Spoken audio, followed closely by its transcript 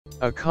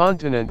A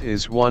continent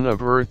is one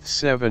of Earth's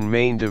 7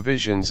 main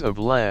divisions of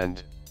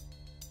land.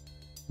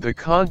 The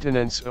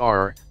continents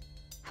are,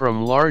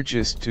 from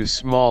largest to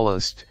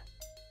smallest,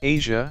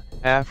 Asia,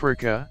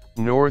 Africa,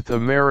 North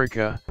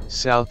America,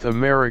 South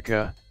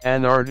America,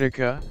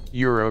 Antarctica,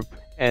 Europe,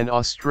 and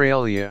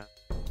Australia.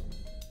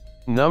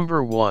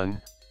 Number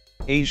 1,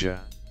 Asia.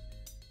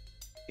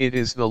 It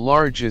is the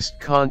largest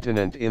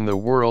continent in the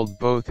world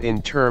both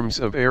in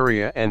terms of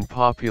area and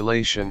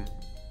population.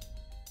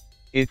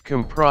 It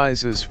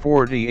comprises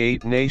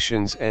 48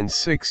 nations and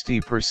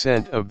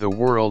 60% of the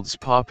world's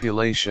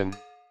population.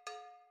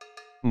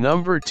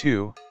 Number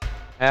 2,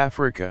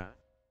 Africa.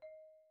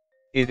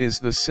 It is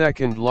the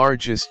second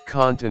largest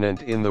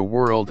continent in the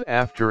world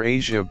after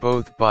Asia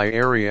both by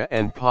area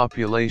and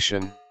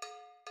population.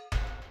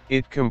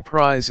 It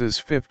comprises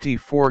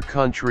 54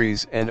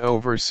 countries and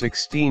over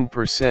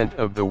 16%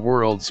 of the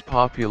world's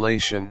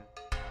population.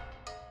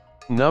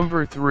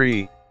 Number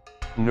 3,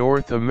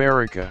 North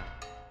America.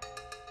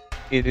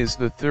 It is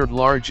the third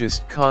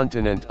largest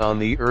continent on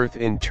the Earth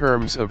in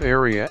terms of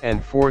area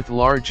and fourth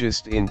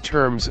largest in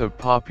terms of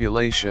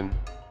population.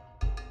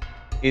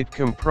 It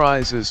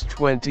comprises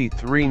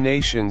 23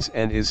 nations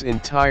and is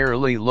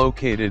entirely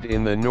located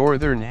in the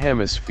Northern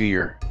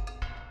Hemisphere.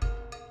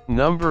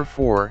 Number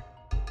 4,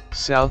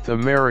 South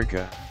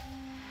America.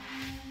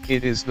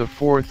 It is the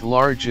fourth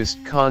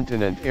largest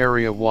continent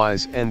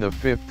area-wise and the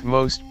fifth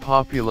most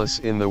populous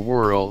in the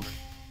world.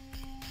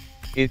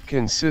 It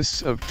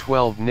consists of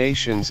 12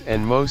 nations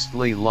and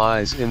mostly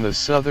lies in the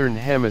Southern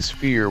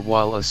Hemisphere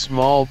while a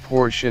small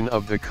portion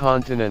of the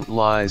continent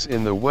lies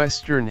in the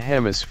Western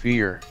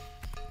Hemisphere.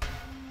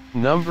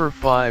 Number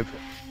 5,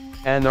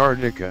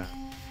 Antarctica.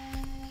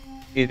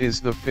 It is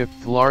the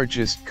fifth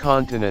largest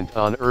continent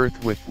on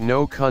Earth with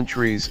no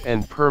countries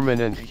and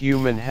permanent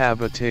human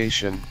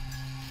habitation.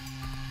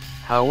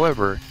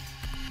 However,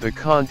 the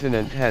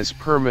continent has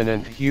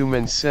permanent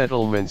human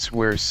settlements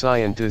where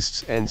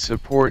scientists and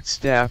support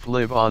staff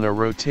live on a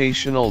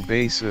rotational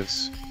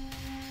basis.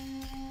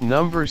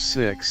 Number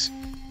 6,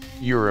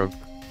 Europe.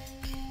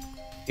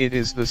 It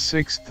is the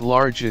sixth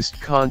largest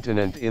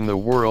continent in the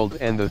world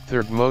and the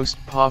third most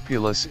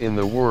populous in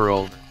the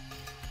world.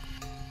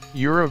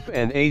 Europe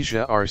and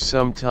Asia are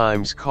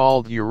sometimes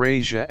called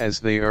Eurasia as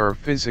they are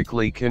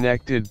physically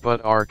connected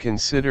but are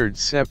considered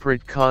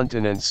separate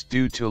continents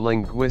due to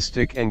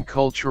linguistic and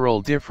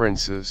cultural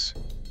differences.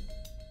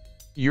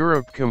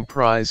 Europe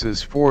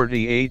comprises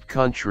 48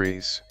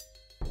 countries.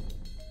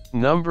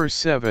 Number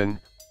 7,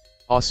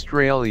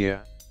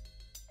 Australia.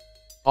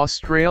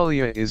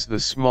 Australia is the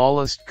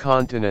smallest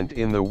continent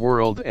in the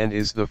world and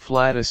is the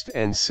flattest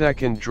and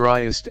second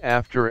driest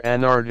after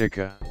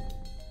Antarctica.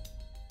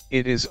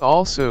 It is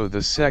also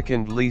the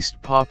second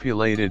least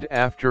populated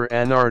after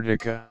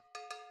Antarctica.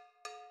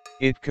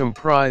 It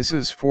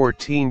comprises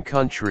 14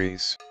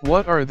 countries.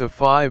 What are the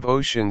 5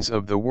 oceans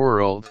of the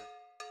world?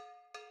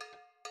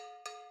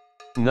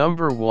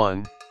 Number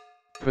 1,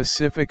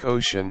 Pacific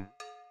Ocean.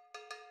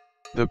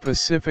 The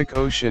Pacific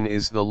Ocean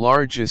is the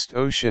largest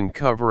ocean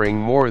covering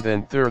more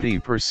than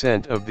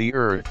 30% of the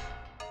Earth.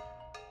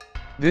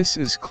 This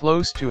is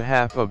close to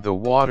half of the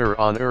water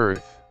on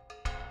Earth.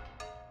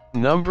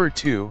 Number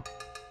 2,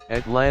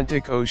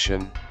 Atlantic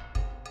Ocean.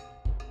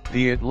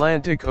 The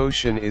Atlantic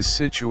Ocean is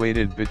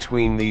situated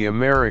between the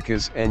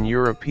Americas and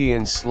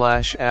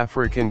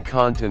European/African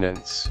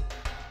continents.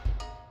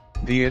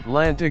 The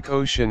Atlantic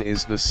Ocean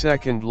is the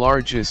second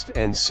largest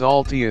and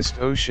saltiest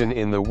ocean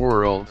in the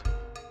world.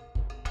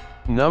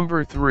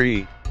 Number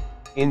 3,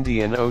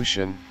 Indian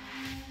Ocean.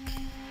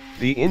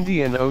 The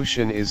Indian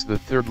Ocean is the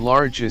third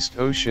largest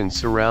ocean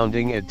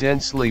surrounding a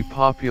densely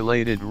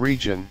populated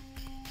region.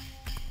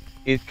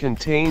 It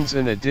contains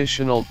an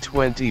additional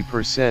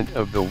 20%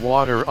 of the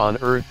water on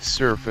Earth's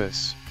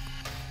surface.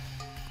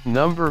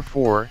 Number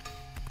 4,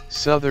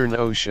 Southern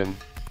Ocean.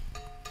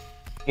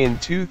 In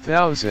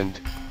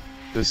 2000,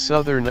 the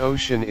Southern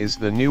Ocean is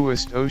the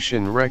newest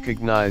ocean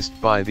recognized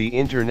by the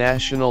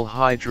International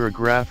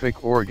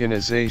Hydrographic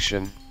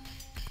Organization.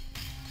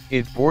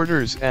 It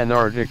borders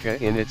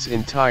Antarctica in its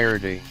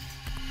entirety.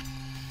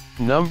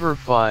 Number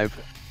 5,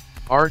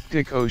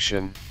 Arctic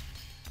Ocean.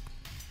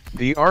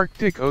 The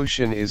Arctic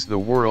Ocean is the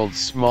world's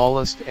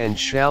smallest and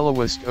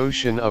shallowest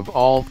ocean of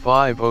all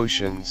 5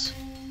 oceans.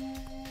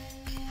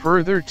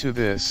 Further to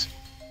this,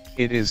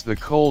 it is the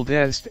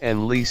coldest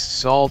and least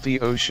salty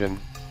ocean.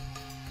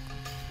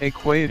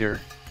 Equator.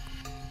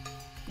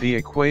 The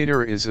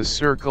equator is a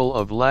circle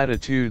of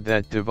latitude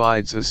that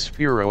divides a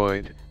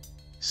spheroid,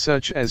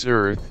 such as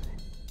Earth,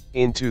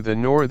 into the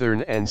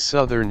northern and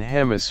southern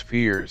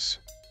hemispheres.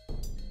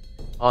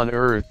 On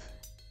Earth,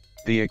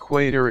 the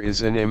equator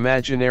is an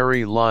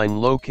imaginary line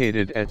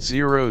located at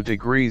 0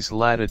 degrees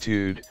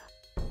latitude,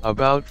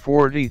 about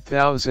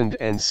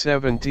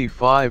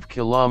 40,075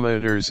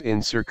 kilometers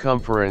in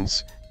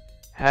circumference,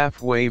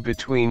 halfway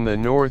between the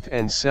North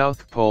and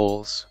South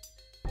poles.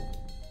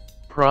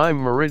 Prime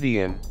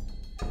meridian.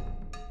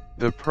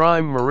 The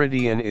prime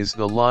meridian is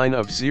the line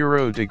of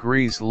 0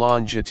 degrees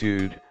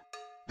longitude,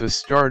 the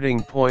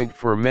starting point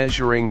for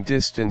measuring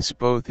distance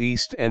both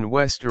east and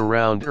west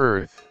around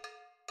Earth.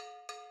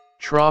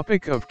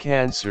 Tropic of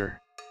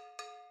Cancer.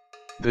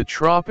 The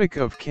Tropic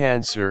of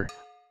Cancer,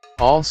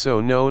 also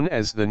known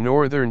as the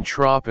Northern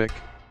Tropic,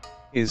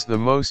 is the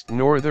most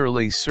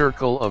northerly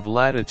circle of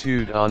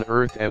latitude on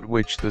Earth at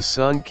which the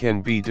Sun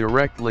can be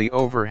directly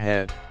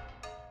overhead.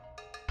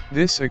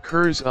 This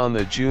occurs on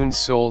the June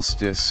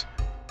solstice,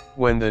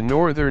 when the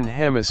northern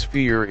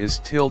hemisphere is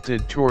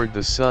tilted toward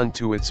the Sun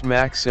to its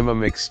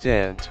maximum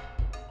extent.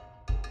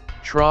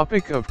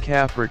 Tropic of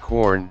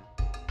Capricorn.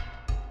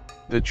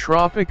 The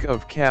Tropic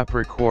of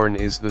Capricorn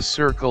is the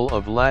circle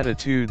of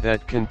latitude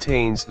that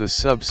contains the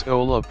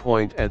subsolar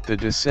point at the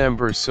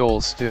December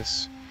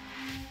solstice.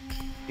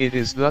 It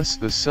is thus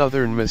the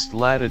southernmost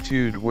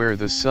latitude where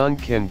the Sun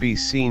can be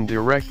seen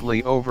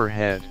directly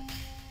overhead.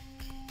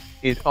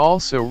 It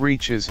also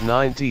reaches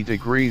 90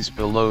 degrees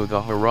below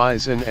the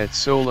horizon at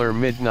solar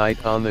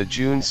midnight on the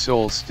June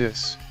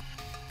solstice.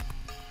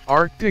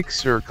 Arctic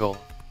Circle.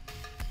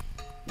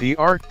 The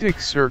Arctic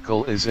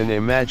Circle is an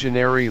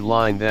imaginary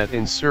line that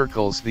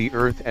encircles the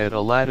Earth at a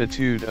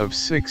latitude of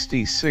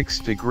 66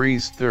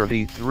 degrees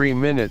 33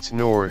 minutes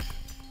north.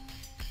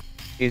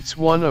 It's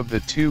one of the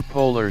two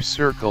polar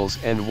circles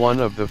and one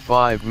of the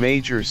 5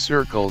 major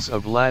circles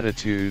of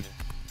latitude.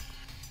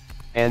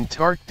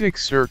 Antarctic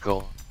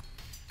Circle.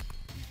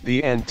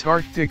 The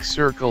Antarctic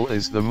Circle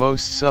is the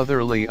most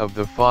southerly of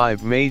the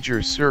 5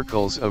 major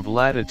circles of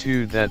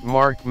latitude that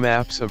mark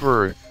maps of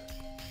Earth.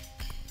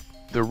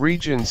 The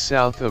region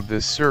south of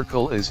this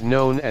circle is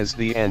known as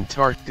the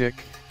Antarctic,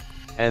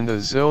 and the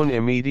zone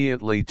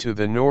immediately to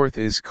the north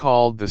is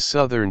called the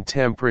Southern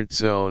Temperate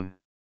Zone.